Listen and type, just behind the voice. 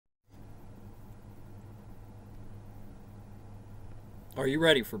Are you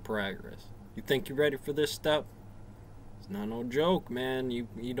ready for Pythagoras? You think you're ready for this step? It's not no joke, man. You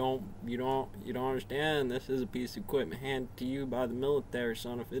don't understand. This is a piece of equipment handed to you by the military,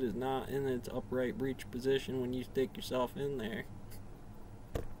 son. If it is not in its upright breech position when you stick yourself in there.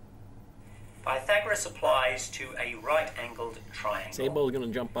 Pythagoras applies to a right-angled triangle. Sable's gonna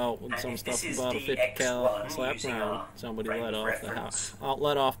jump out with some stuff about a 50 cal slap round. Somebody let off the house.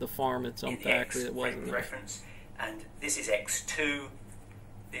 Let off the farm at some factory that wasn't there. And this is x2.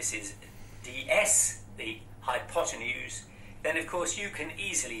 This is ds, the hypotenuse. Then, of course, you can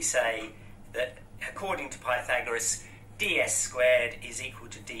easily say that, according to Pythagoras, ds squared is equal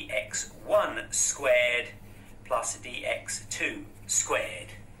to dx1 squared plus dx2 squared.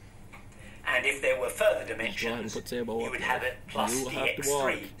 And if there were further dimensions, you would have it plus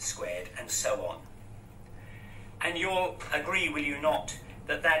dx3 squared, and so on. And you'll agree, will you not,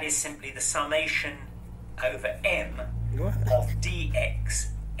 that that is simply the summation over m of dx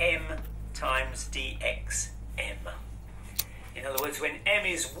m times dx m. In other words, when m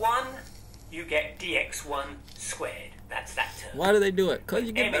is 1, you get dx1 squared. That's that term. Why do they do it? Because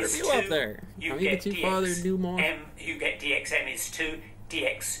you get better view up there. You get your father to do more. You get dxm is 2,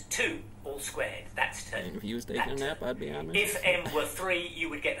 dx2 all squared. That's term. And if you was taking a nap, I'd be on there. If m were 3, you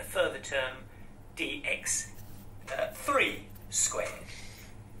would get a further term, dx3 squared.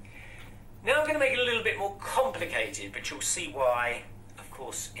 Now I'm going to make it a little bit more complicated, but you'll see why, of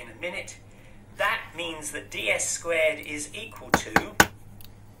course, in a minute. That means that ds squared is equal to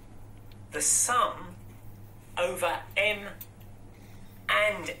the sum over m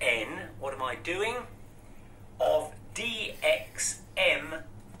and n, what am I doing, of dxm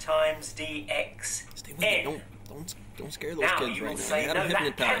times dx n. Don't scare those kids right now. You got them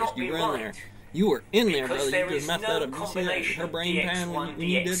hypnotized. You were in there. You were in there, brother. You just messed that up. You see that? Her brain pan when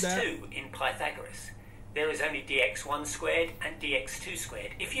you did that? In Pythagoras, there is only dx1 squared and dx2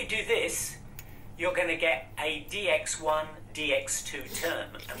 squared. If you do this, you're going to get a dx1, dx2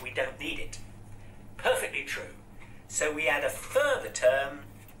 term, and we don't need it. Perfectly true. So we add a further term,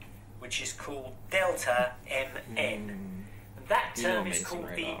 which is called delta mn. That term is called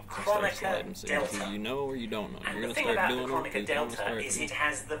the Kronecker delta. You know or you don't know. And the thing about the Kronecker delta is it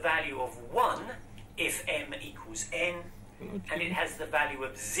has the value of 1 if m equals n, and it has the value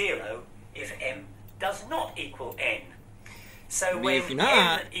of 0 if m does not equal n. So when if you're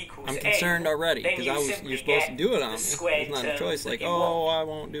not, m equals I'm concerned n, already, because you're supposed to do it on me. It's not a choice like, oh, I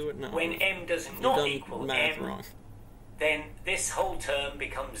won't do it now. When m does not equal m, then this whole term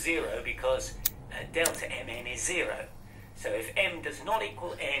becomes 0 because delta mn is 0. So if m does not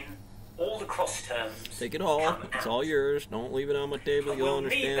equal n, all the cross terms take it all. It's all yours. Don't leave it on my table. You'll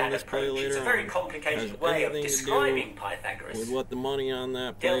understand this play later on. It's a very complicated way of describing Pythagoras. With what the money on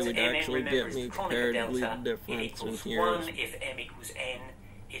that play would actually get me comparatively the difference in years. It equals 1 if m equals n.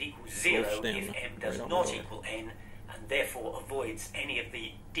 It equals 0 if m does not equal n, and therefore avoids any of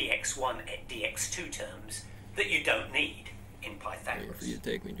the dx1 and dx2 terms that you don't need in Pythagoras. Waiting for you to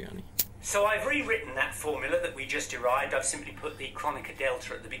take me, Johnny. So I've rewritten that formula that we just derived. I've simply put the Kronecker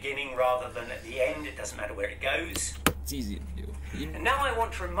delta at the beginning rather than at the end. It doesn't matter where it goes. It's easy to do. And now I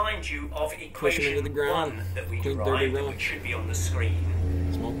want to remind you of equation 1 that we derived, which should be on the screen.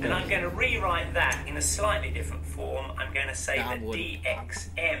 And I'm going to rewrite that in a slightly different form. I'm going to say that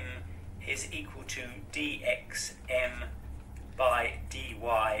dxm is equal to dxm by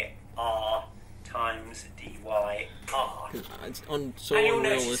dyr times dyr. It's so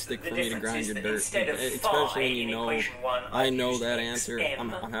unrealistic for me to grind your dirt, especially when you know I know that answer. I'm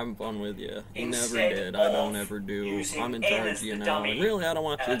having fun with you. You never did. I don't ever do. I'm in charge of you now. And really, I don't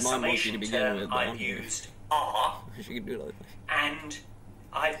want you as my monkey to begin with, but I'm here. I should do it. And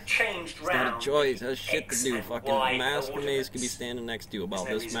I've changed round. It's not a choice. That's shit to do. Fucking Master Maze could be standing next to you about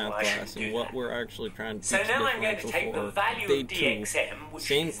this math class and what we're actually trying to teach differential for. Day 2.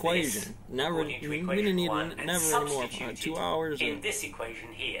 Same equation. Never. We didn't need never anymore. 2 hours. In this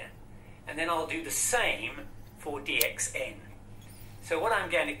equation here, and then I'll do the same for dxn. So what I'm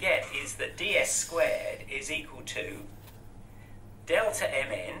going to get is that ds squared is equal to delta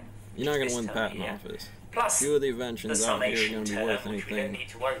mn. You're not going to win the patent office. Plus few of the inventions out here are going to be worth anything. We don't need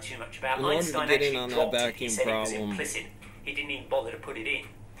to worry too much about. In order to get in on that vacuum problem, he didn't even bother to put it in.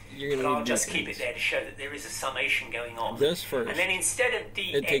 You're going to need I'll just keep it there to show that there is a summation going on. This first. And then instead of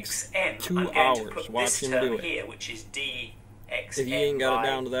dxm, it takes 2 I'm going hours. to put Watch this him term do it. here, which is dxm if you ain't got it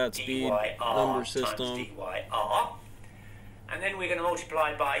down to that speed, number system. dyr. and then we're going to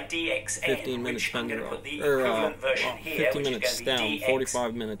multiply by dxn, 15 minutes which I'm going to pens put the roll. equivalent version here, 15 which minutes is going to stem, be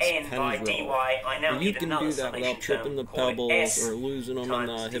 45 minutes n by pens dy. roll. I now You need can another do that summation without tripping the term, call it pebbles S or losing them in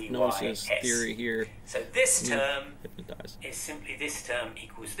the times hypnosis dys. theory here. So this term Hypnotize. is simply this term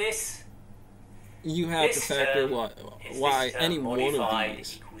equals this. You have This to factor term why this term any one of modified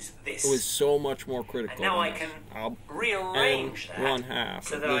these equals this. was so much more critical. And now than I can I'll rearrange that 1/2.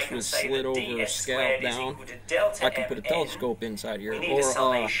 so If that I this can was say slid that over, ds scaled squared is down, equal to delta I can put a mn. telescope inside here, We need a or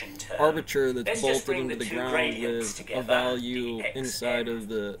summation term. armature that's Let's just bolted bring into the the two ground gradients with together, a value dxn inside of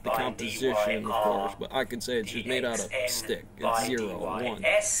the by composition, dy of course. r But I could say it's just made out of dxn stick. by It's 0, 1.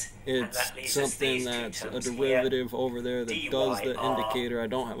 dys, and It's that leaves us something these two that's a terms derivative over there that does the dyr indicator. I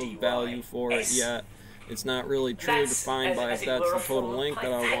don't have a value for it yet. It's not really truly defined by if that's the total length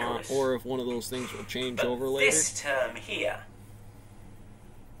that I want, or if one of those things will change over later. This term here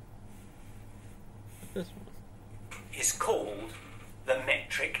This one is called the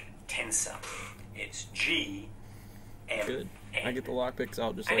metric tensor. It's G M. Good. I get the lockpicks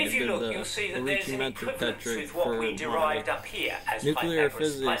out just And like I if you did look, the you'll see that there's an arithmetic equivalence tetric with what for we derived my up here as nuclear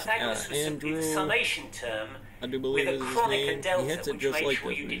Pythagoras. physics. Pythagoras was simply the Andrew, summation term I do with believe a is his Kronecker name. delta, He hits it which just made like sure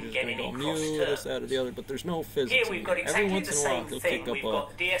this. you We're didn't just get going to any go cross mu, this, that, or the other, but there's no physics Here in we've here. got exactly Every once the in a while, same he'll thing. kick up We've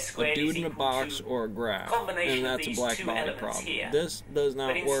got ds a squared dude is in a equal box to or a graph, combination and of that's a these black two body elements problem. here. This does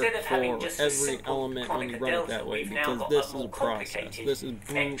not But work instead of having for just a every simple element when you Kronecker run it delta, that way, we've now because got this a is a more process. complicated This is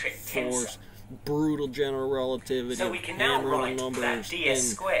brute metric force, tensor. brutal general relativity, So we can now hammering write numbers that ds in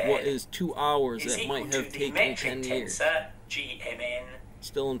squared what is 2 hours is that equal might to have the taken metric 10 years. tensor GMN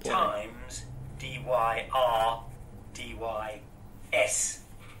Still in play. times dyr dys.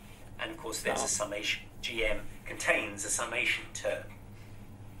 And of course there's a summation. GM contains a summation term.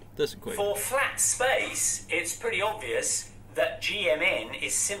 This equation. For flat space, it's pretty obvious that GMN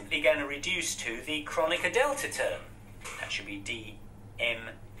is simply going to reduce to the Kronecker delta term. That should be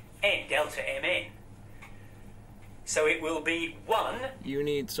dmn, delta mn. So it will be 1. You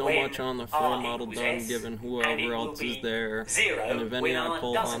need so when much on the R full model equals done, S, given and it whoever will else be is there. 0 And if any when I R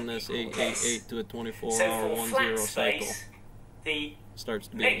pull doesn't on this equal 888 S. to a 24 So hour for 10 flat cycle, space, the starts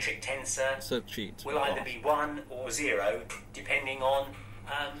to be metric tensor set sheets. will either be 1 or 0, depending on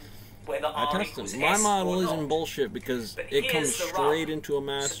whether I R tested. equals My S model or isn't not. bullshit because But it here's comes the straight rub. into a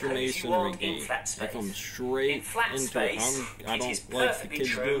master Suppose you masonry want in gate. flat space. It comes straight In flat into space, it. I it is don't like the perfectly kids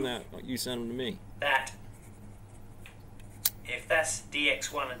true doing that. You send them to me. That if that's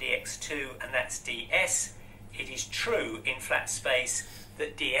dx1 and dx2 and that's ds, it is true in flat space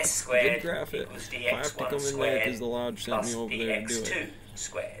that ds Good squared graph it. equals If I have to dx1 come in there squared because the lodge sent plus me over there to do dx2 it.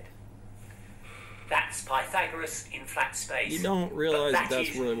 squared. That's Pythagoras in flat space. You don't realize but that's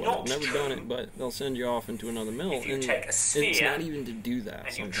is really what. I've not never true done it, but they'll send you off into another mill, if you and take a sphere it's not even to do that.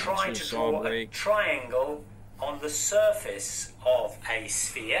 and you Sometimes try just to saw draw a break. triangle on the surface of a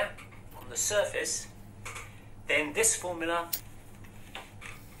sphere, then this formula,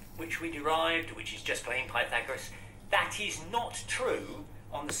 which we derived, which is just plain Pythagoras, that is not true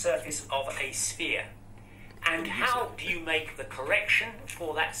on the surface of a sphere. And how do you make the correction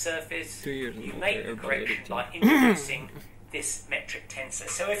for that surface? 2 years in You the make military, the everybody correction did by introducing this metric tensor.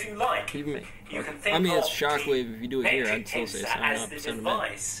 So if you like, Even me. you can think I mean, it's of shockwave. the If you do it here, metric I'd still say tensor sign as up, the send them in.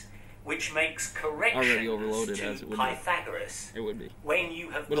 device which makes Already corrections overloaded to as it would be. Pythagoras It would be. when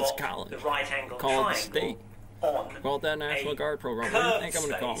you have But it's got college. the right angle Call it the triangle state. on Call it that National a Guard program. What do you think I'm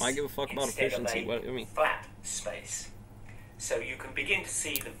going to call them? curved I give a fuck about space instead of efficiency. a What I mean, flat space. So you can begin to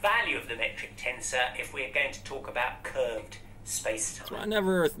see the value of the metric tensor if we're going to talk about curved space-time. so I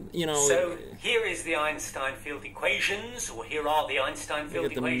never, So here is the Einstein field equations, or here are the Einstein you field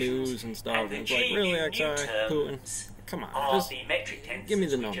get the equations. news and stuff. And And the it's like, G really, mu XI, Putin? terms Come on, are just the metric tensors give me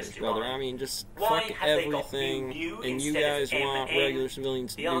the we numbers, just brother. derived. I mean, just Why fuck have they got everything, mu and you instead of guys want MN? regular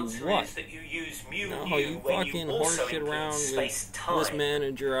civilians to The do answer what? is that you use mu No, u you when fucking you also horseshit include around with space-time. this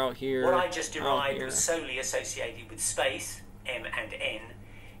manager out here. What I just out derived here. was solely associated with space, m and n.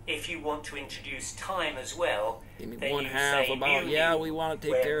 If you want to introduce time as well, Give me then one you half say about, mu yeah, nu, we want to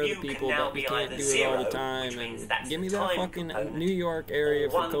take where care of mu the can people, now but we be can't either do it all the 0, time. which means And that's give me the that time fucking component, New York area or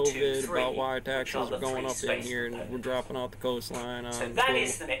for 1, 2, COVID 3, about why which taxes are the are going three up in space here and we're components. dropping out the coastline So on that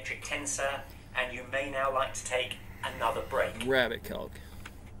is the metric tensor, and you may now like to take another break. rabbit calc.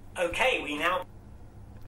 Okay, we now